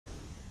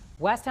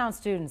Westtown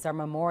students are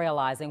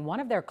memorializing one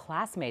of their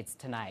classmates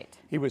tonight.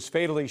 He was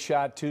fatally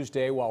shot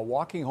Tuesday while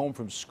walking home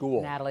from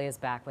school. Natalie is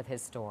back with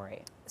his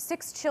story.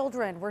 6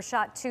 children were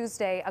shot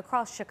Tuesday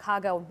across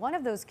Chicago. One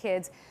of those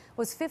kids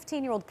was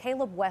 15-year-old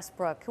Caleb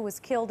Westbrook, who was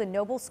killed in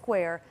Noble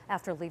Square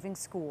after leaving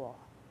school.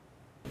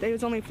 He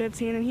was only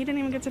 15 and he didn't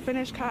even get to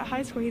finish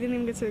high school. He didn't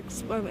even get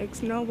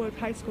to know what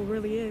high school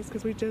really is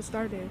because we just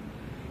started.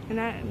 And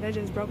that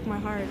just broke my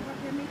heart.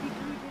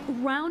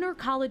 Rauner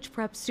College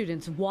Prep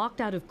students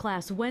walked out of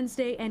class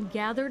Wednesday and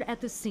gathered at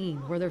the scene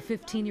where their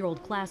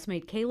 15-year-old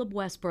classmate Caleb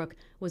Westbrook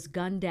was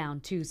gunned down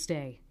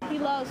Tuesday. He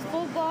loves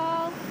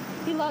football,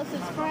 he loves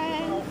his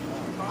friends,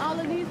 all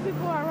of these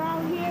people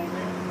around here,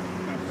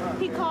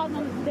 he called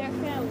them their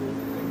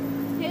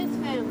family, his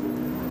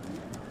family.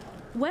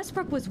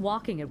 Westbrook was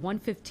walking at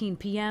 1:15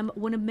 p.m.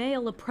 when a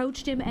male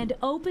approached him and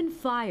opened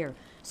fire,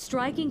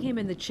 striking him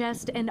in the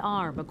chest and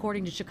arm,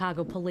 according to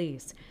Chicago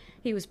police.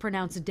 He was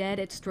pronounced dead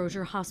at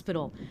Stroger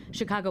Hospital.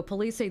 Chicago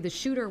police say the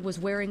shooter was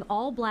wearing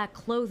all black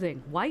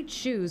clothing, white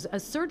shoes, a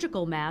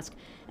surgical mask,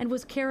 and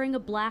was carrying a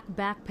black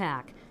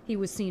backpack. He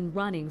was seen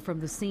running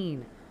from the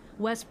scene.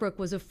 Westbrook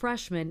was a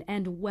freshman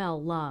and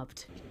well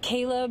loved.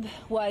 Caleb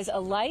was a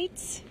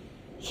light.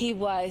 He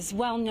was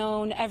well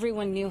known.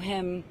 Everyone knew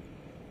him.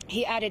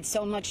 He added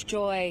so much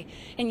joy.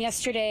 And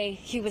yesterday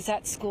he was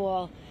at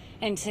school,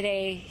 and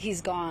today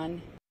he's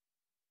gone.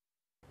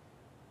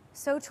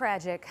 So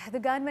tragic. The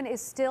gunman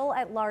is still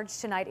at large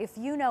tonight. If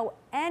you know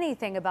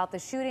anything about the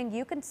shooting,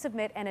 you can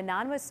submit an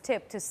anonymous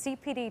tip to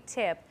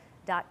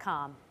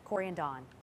cpdtip.com. Corey and Dawn.